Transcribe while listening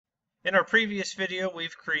In our previous video,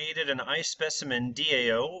 we've created an iSpecimen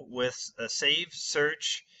DAO with a save,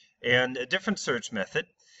 search, and a different search method.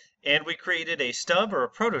 And we created a stub or a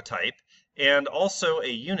prototype and also a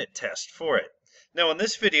unit test for it. Now in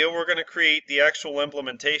this video, we're going to create the actual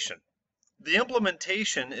implementation. The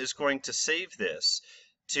implementation is going to save this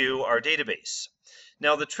to our database.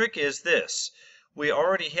 Now the trick is this. We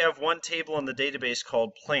already have one table in the database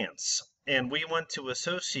called plants, and we want to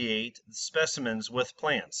associate specimens with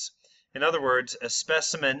plants. In other words, a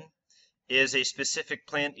specimen is a specific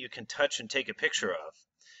plant you can touch and take a picture of,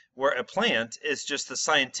 where a plant is just the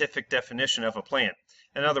scientific definition of a plant.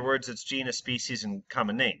 In other words, it's genus, species, and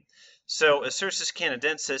common name. So Acerus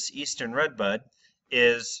canadensis, eastern redbud,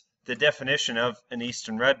 is the definition of an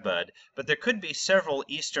eastern redbud, but there could be several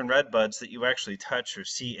eastern redbuds that you actually touch or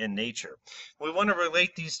see in nature. We want to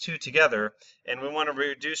relate these two together, and we want to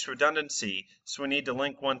reduce redundancy, so we need to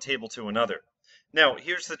link one table to another. Now,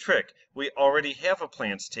 here's the trick. We already have a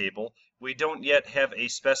plants table. We don't yet have a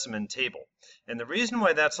specimen table. And the reason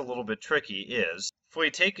why that's a little bit tricky is, if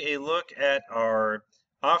we take a look at our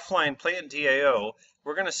offline plant DAO,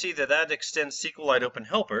 we're going to see that that extends SQLite Open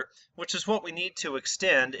Helper, which is what we need to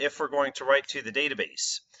extend if we're going to write to the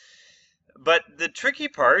database. But the tricky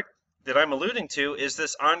part that I'm alluding to is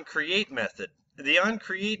this onCreate method. The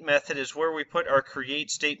onCreate method is where we put our create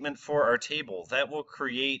statement for our table. That will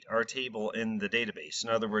create our table in the database. In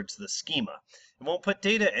other words, the schema. It won't put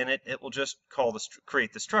data in it. It will just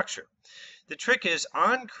create the structure. The trick is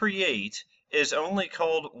onCreate is only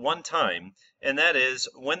called one time, and that is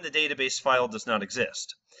when the database file does not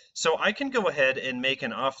exist. So I can go ahead and make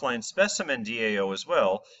an offline specimen DAO as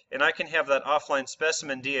well, and I can have that offline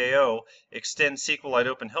specimen DAO extend SQLite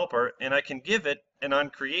Open Helper, and I can give it an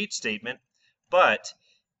onCreate statement. But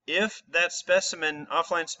if that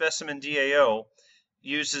offline specimen DAO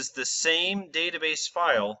uses the same database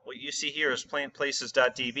file, what you see here is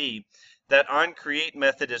plantplaces.db, that onCreate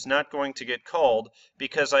method is not going to get called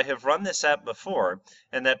because I have run this app before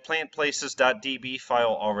and that plantplaces.db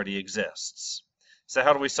file already exists. So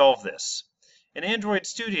how do we solve this? In Android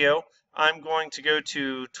Studio, I'm going to go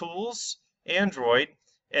to Tools, Android,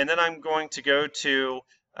 and then I'm going to go to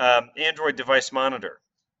Android Device Monitor.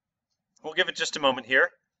 We'll give it just a moment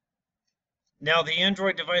here. Now the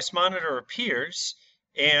Android Device Monitor appears,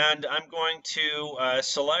 and I'm going to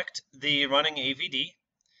select the running AVD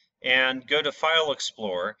and go to File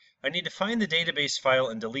Explorer. I need to find the database file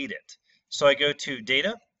and delete it. So I go to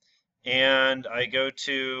Data, and I go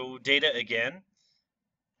to Data again,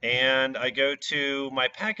 and I go to my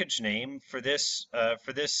package name for this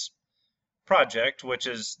project, which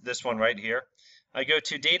is this one right here. I go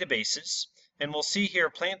to Databases, and we'll see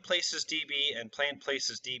here plantplaces.db and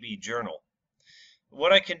plantplaces.db journal.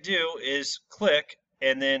 What I can do is click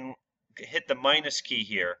and then hit the minus key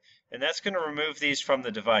here, and that's going to remove these from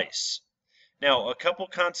the device. Now, a couple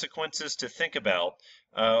consequences to think about.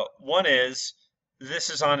 One is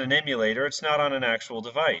this is on an emulator, it's not on an actual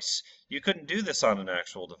device. You couldn't do this on an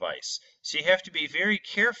actual device. So you have to be very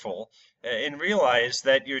careful and realize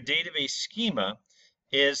that your database schema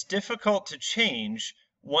is difficult to change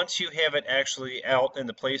once you have it actually out in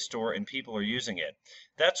the Play Store and people are using it.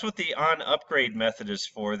 That's what the onUpgrade method is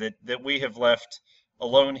for, that we have left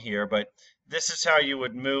alone here, but this is how you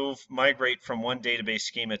would migrate from one database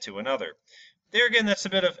schema to another. There again, that's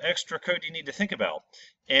a bit of extra code you need to think about.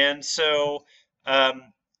 And so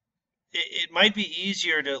it might be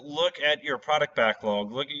easier to look at your product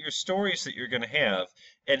backlog, look at your stories that you're going to have,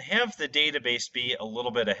 and have the database be a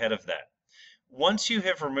little bit ahead of that. Once you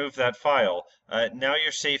have removed that file, now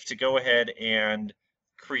you're safe to go ahead and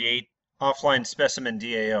create offline specimen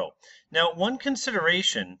DAO. Now, one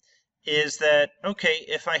consideration is that, okay,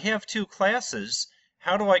 if I have two classes,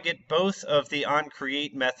 how do I get both of the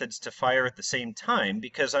onCreate methods to fire at the same time?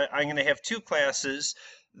 Because I'm going to have two classes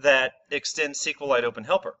that extend SQLite Open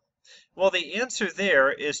Helper. Well, the answer there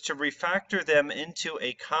is to refactor them into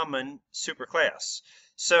a common superclass.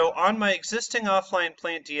 So on my existing offline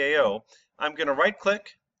plant DAO, I'm going to right-click,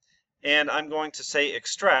 and I'm going to say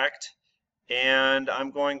Extract, and I'm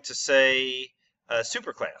going to say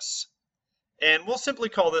Superclass. And we'll simply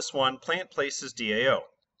call this one Plant Places DAO.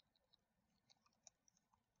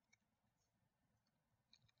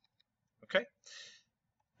 Okay.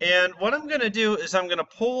 And what I'm going to do is I'm going to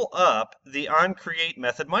pull up the onCreate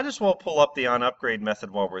method. Might as well pull up the onUpgrade method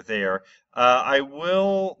while we're there. I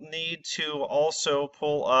will need to also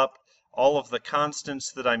pull up all of the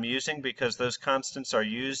constants that I'm using because those constants are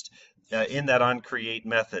used in that onCreate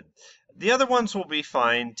method. The other ones will be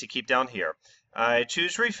fine to keep down here. I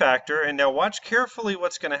choose refactor, and now watch carefully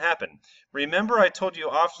what's going to happen. Remember I told you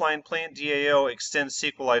offline plant DAO extends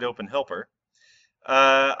SQLite Open Helper.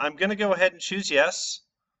 I'm going to go ahead and choose yes,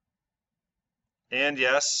 and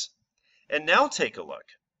yes, and now take a look.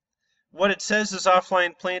 What it says is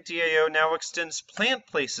offline plant DAO now extends plant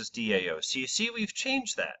places DAO. So you see we've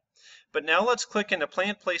changed that. But now let's click into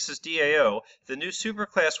Plant Places DAO, the new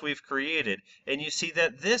superclass we've created, and you see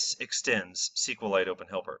that this extends SQLite Open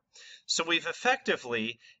Helper. So we've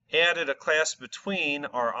effectively added a class between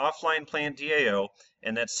our offline plant DAO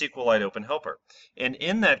and that SQLite Open Helper. And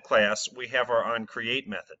in that class, we have our onCreate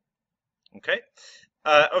method. Okay?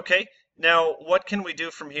 Okay, now what can we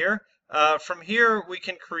do from here? From here, we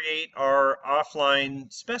can create our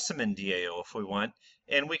offline specimen DAO if we want,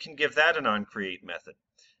 and we can give that an onCreate method.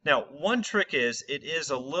 Now, one trick is it is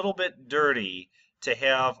a little bit dirty to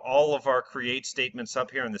have all of our create statements up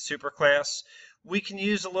here in the superclass. We can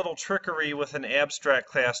use a little trickery with an abstract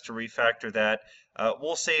class to refactor that.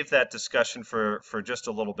 We'll save that discussion for just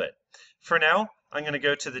a little bit. For now, I'm going to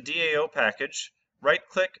go to the DAO package,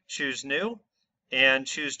 right-click, choose New, and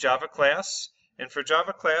choose Java class. And for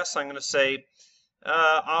Java class, I'm going to say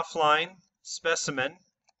offline specimen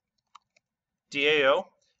DAO.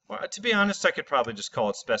 Well, to be honest, I could probably just call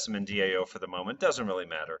it specimen DAO for the moment. Doesn't really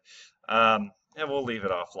matter. And we'll leave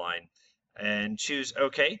it offline. And choose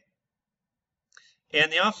OK.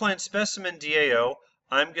 And the offline specimen DAO,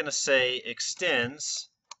 I'm going to say extends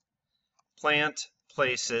plant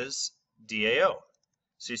places DAO.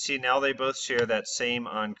 So you see now they both share that same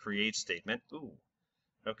onCreate statement. Ooh.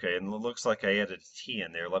 Okay, and it looks like I added a T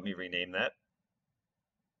in there. Let me rename that.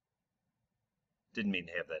 Didn't mean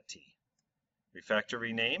to have that T. Refactor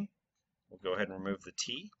rename. We'll go ahead and remove the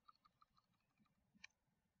T.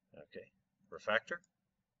 Okay, refactor.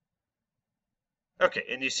 Okay,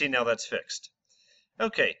 and you see now that's fixed.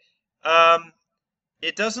 Okay,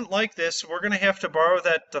 it doesn't like this. We're going to have to borrow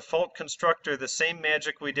that default constructor, the same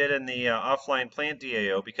magic we did in the offline plant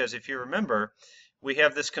DAO, because if you remember, we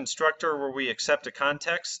have this constructor where we accept a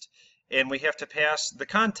context, and we have to pass the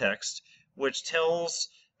context, which tells,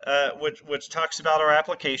 which talks about our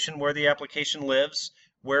application, where the application lives,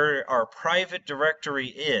 where our private directory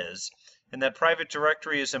is, and that private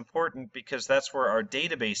directory is important because that's where our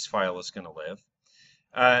database file is going to live.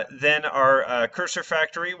 Then our cursor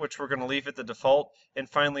factory, which we're going to leave at the default, and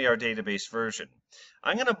finally our database version.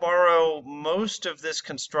 I'm going to borrow most of this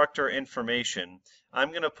constructor information. I'm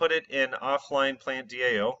going to put it in offline plant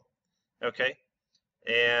DAO. Okay,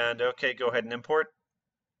 and okay, go ahead and import.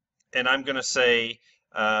 And I'm going to say,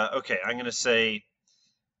 okay, I'm going to say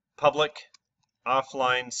public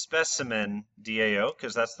offline specimen DAO,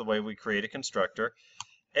 because that's the way we create a constructor.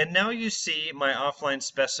 And now you see my offline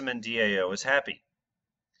specimen DAO is happy.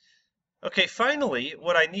 Okay, finally,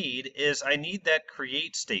 what I need is I need that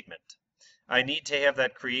create statement. I need to have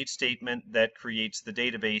that create statement that creates the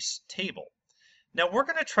database table. Now we're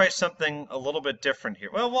going to try something a little bit different here.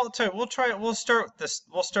 Well, we'll start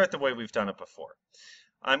the way we've done it before.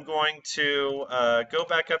 I'm going to go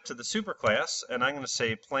back up to the superclass, and I'm going to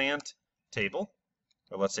say plant table,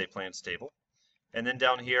 or let's say plants table. And then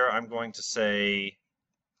down here, I'm going to say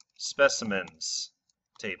specimens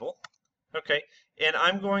table. Okay, and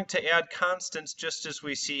I'm going to add constants just as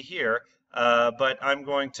we see here, but I'm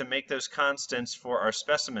going to make those constants for our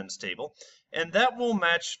specimens table, and that will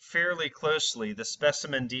match fairly closely the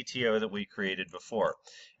specimen DTO that we created before.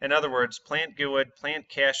 In other words, plant GUID, plant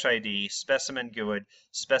cache ID, specimen GUID,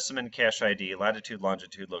 specimen cache ID, latitude,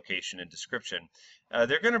 longitude, location, and description.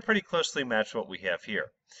 They're going to pretty closely match what we have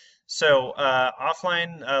here. So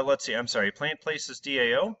offline, let's see, I'm sorry, plant places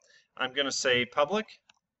DAO, I'm going to say public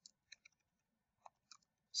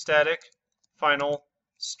static final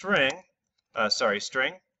string,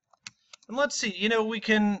 string. And let's see, you know, we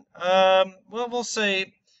can, well, we'll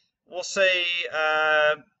say,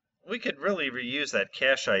 we could really reuse that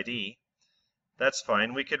cache ID. That's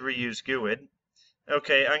fine. We could reuse GUID.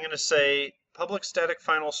 Okay, I'm going to say public static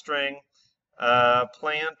final string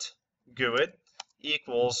plant GUID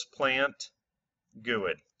equals plant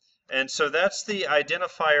GUID. And so that's the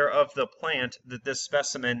identifier of the plant that this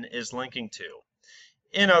specimen is linking to.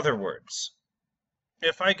 In other words,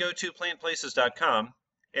 if I go to plantplaces.com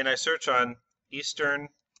and I search on Eastern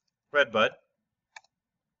Redbud,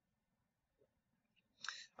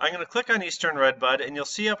 I'm going to click on Eastern Redbud, and you'll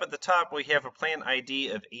see up at the top we have a plant ID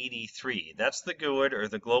of 83. That's the GUID, or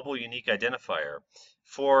the Global Unique Identifier,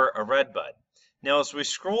 for a redbud. Now as we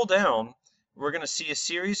scroll down, we're going to see a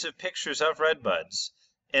series of pictures of redbuds,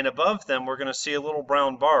 and above them we're going to see a little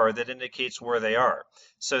brown bar that indicates where they are.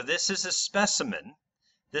 So this is a specimen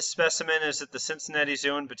This specimen is at the Cincinnati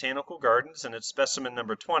Zoo and Botanical Gardens, and it's specimen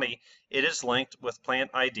number 20. It is linked with plant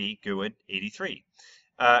ID GUID 83.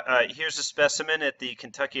 Here's a specimen at the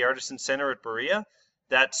Kentucky Artisan Center at Berea.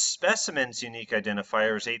 That specimen's unique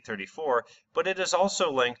identifier is 834, but it is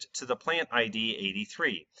also linked to the plant ID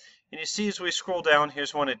 83. And you see as we scroll down,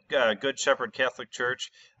 here's one at Good Shepherd Catholic Church,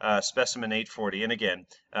 specimen 840, and again,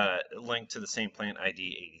 linked to the same plant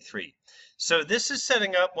ID 83. So this is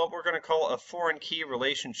setting up what we're going to call a foreign key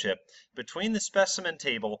relationship between the specimen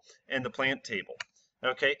table and the plant table.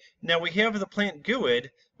 Okay, now we have the plant GUID.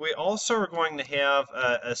 We also are going to have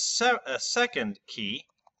a second key,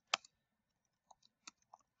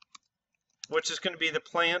 which is going to be the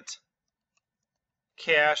plant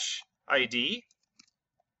cache ID.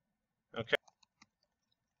 Okay,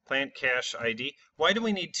 plant cache ID. Why do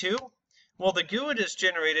we need two? Well, the GUID is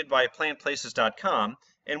generated by plantplaces.com,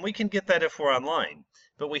 and we can get that if we're online.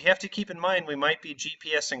 But we have to keep in mind we might be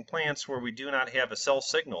GPSing plants where we do not have a cell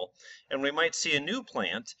signal, and we might see a new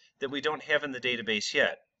plant that we don't have in the database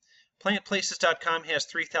yet. Plantplaces.com has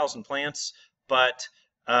 3,000 plants, but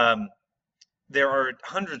there are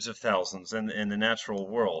hundreds of thousands in the natural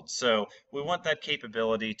world. So we want that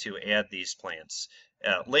capability to add these plants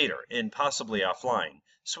later and possibly offline.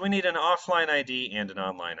 So we need an offline ID and an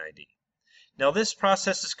online ID. Now this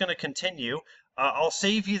process is going to continue. I'll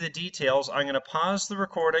save you the details. I'm going to pause the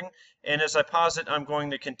recording, and as I pause it, I'm going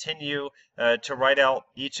to continue to write out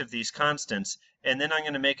each of these constants, and then I'm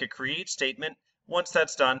going to make a create statement. Once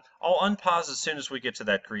that's done, I'll unpause as soon as we get to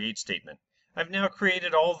that create statement. I've now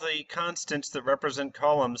created all the constants that represent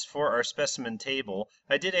columns for our specimen table.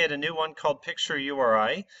 I did add a new one called picture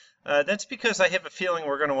URI. That's because I have a feeling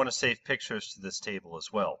we're going to want to save pictures to this table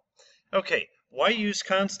as well. Okay, why use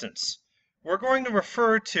constants? We're going to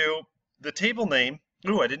refer to the table name.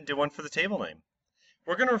 Ooh, I didn't do one for the table name.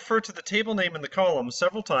 We're going to refer to the table name in the column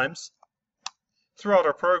several times throughout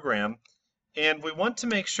our program, and we want to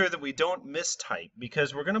make sure that we don't mistype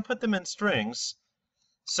because we're going to put them in strings.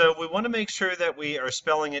 So we want to make sure that we are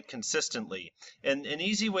spelling it consistently. And an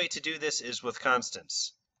easy way to do this is with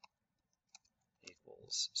constants.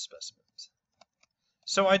 Equals specimens.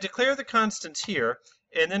 So I declare the constants here,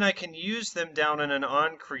 and then I can use them down in an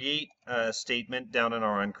onCreate statement down in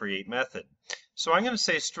our onCreate method. So I'm going to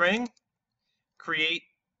say string create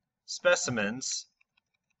specimens,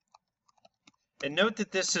 and note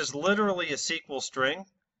that this is literally a SQL string,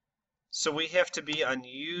 so we have to be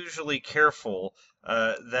unusually careful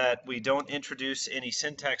that we don't introduce any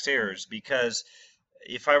syntax errors, because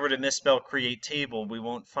if I were to misspell create table, we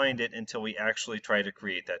won't find it until we actually try to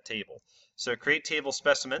create that table. So create table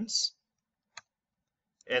specimens,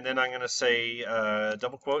 and then I'm going to say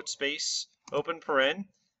double quote space open paren,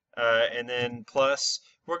 and then plus.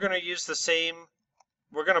 We're going to use the same.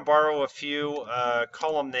 We're going to borrow a few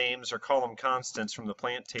column names or column constants from the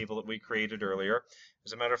plant table that we created earlier.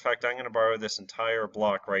 As a matter of fact, I'm going to borrow this entire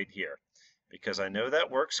block right here because I know that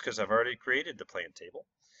works because I've already created the plant table.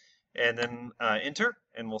 And then enter,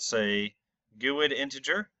 and we'll say GUID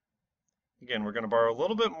integer. Again, we're going to borrow a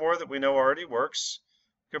little bit more that we know already works.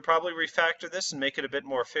 We could probably refactor this and make it a bit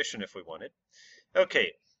more efficient if we wanted.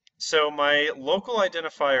 Okay, so my local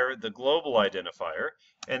identifier, the global identifier,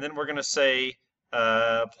 and then we're going to say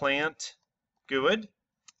plant GUID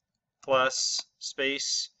plus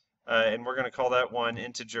space, and we're going to call that one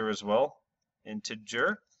integer as well,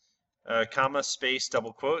 integer, comma, space,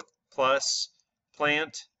 double quote, plus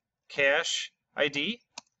plant cache ID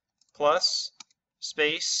plus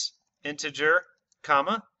space integer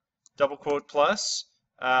comma double quote plus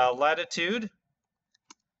latitude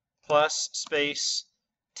plus space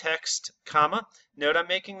text comma. Note I'm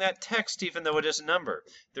making that text even though it is a number.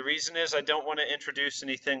 The reason is I don't want to introduce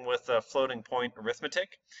anything with floating point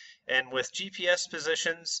arithmetic, and with GPS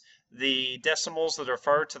positions the decimals that are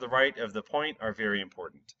far to the right of the point are very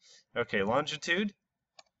important. Okay, longitude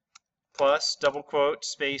plus double quote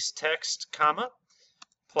space text comma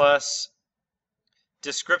plus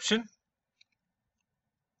description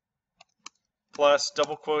plus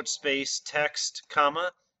double quote space text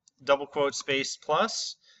comma double quote space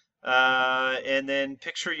plus and then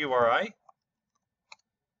picture URI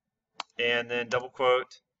and then double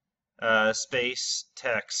quote space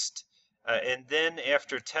text and then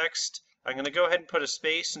after text I'm going to go ahead and put a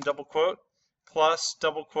space and double quote plus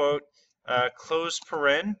double quote close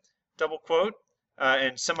paren double quote,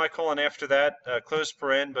 and semicolon after that, close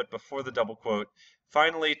paren, but before the double quote.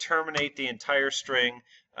 Finally, terminate the entire string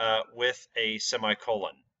with a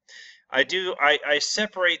semicolon. I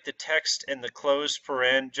separate the text and the close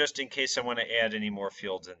paren just in case I want to add any more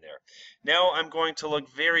fields in there. Now I'm going to look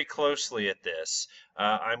very closely at this.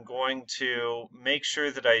 I'm going to make sure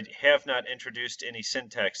that I have not introduced any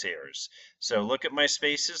syntax errors. So look at my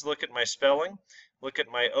spaces, look at my spelling, look at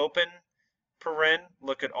my open paren,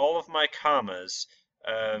 look at all of my commas.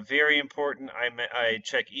 Very important, I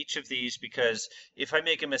check each of these because if I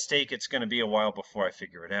make a mistake, it's going to be a while before I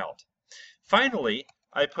figure it out. Finally,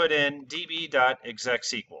 I put in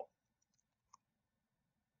db.execSQL,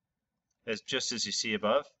 just as you see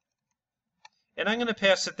above. And I'm going to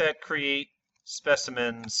pass it that create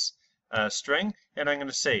specimens string, and I'm going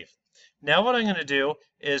to save. Now what I'm going to do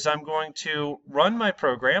is I'm going to run my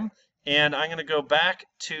program, and I'm going to go back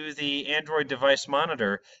to the Android device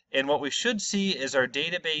monitor, and what we should see is our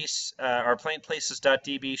database, our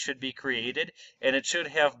plainplaces.db should be created, and it should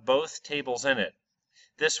have both tables in it.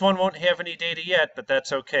 This one won't have any data yet, but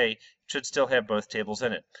that's okay. It should still have both tables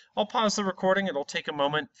in it. I'll pause the recording. It'll take a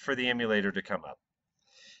moment for the emulator to come up.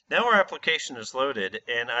 Now our application is loaded,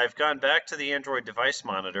 and I've gone back to the Android device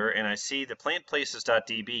monitor, and I see the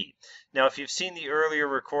plantplaces.db. Now, if you've seen the earlier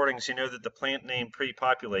recordings, you know that the plant name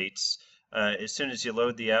pre-populates as soon as you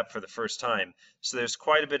load the app for the first time. So there's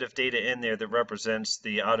quite a bit of data in there that represents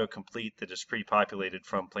the autocomplete that is pre-populated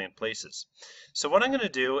from plant places. So what I'm going to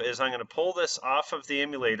do is I'm going to pull this off of the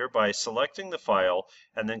emulator by selecting the file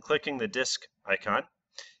and then clicking the disk icon.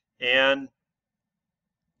 And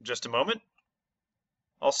just a moment.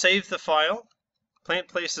 I'll save the file,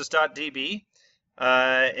 plantplaces.db,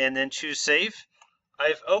 and then choose Save.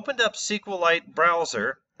 I've opened up SQLite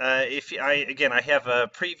browser. Again, I have a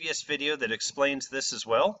previous video that explains this as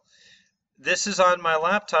well. This is on my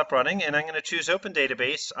laptop running, and I'm going to choose Open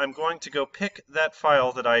Database. I'm going to go pick that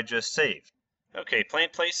file that I just saved. Okay,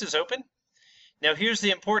 Plant Places open. Now here's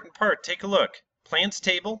the important part. Take a look. Plants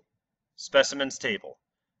table, specimens table.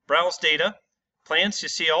 Browse data. Plants, you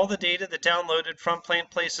see all the data that downloaded from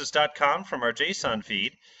plantplaces.com from our JSON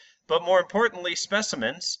feed, but more importantly,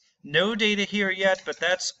 specimens. No data here yet, but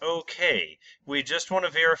that's okay. We just want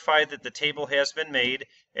to verify that the table has been made,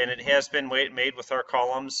 and it has been made with our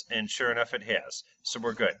columns, and sure enough it has. So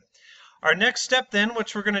we're good. Our next step then,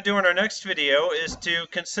 which we're going to do in our next video, is to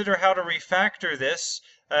consider how to refactor this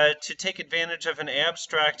to take advantage of an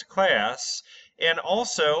abstract class, and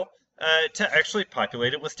also to actually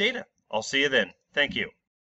populate it with data. I'll see you then. Thank you.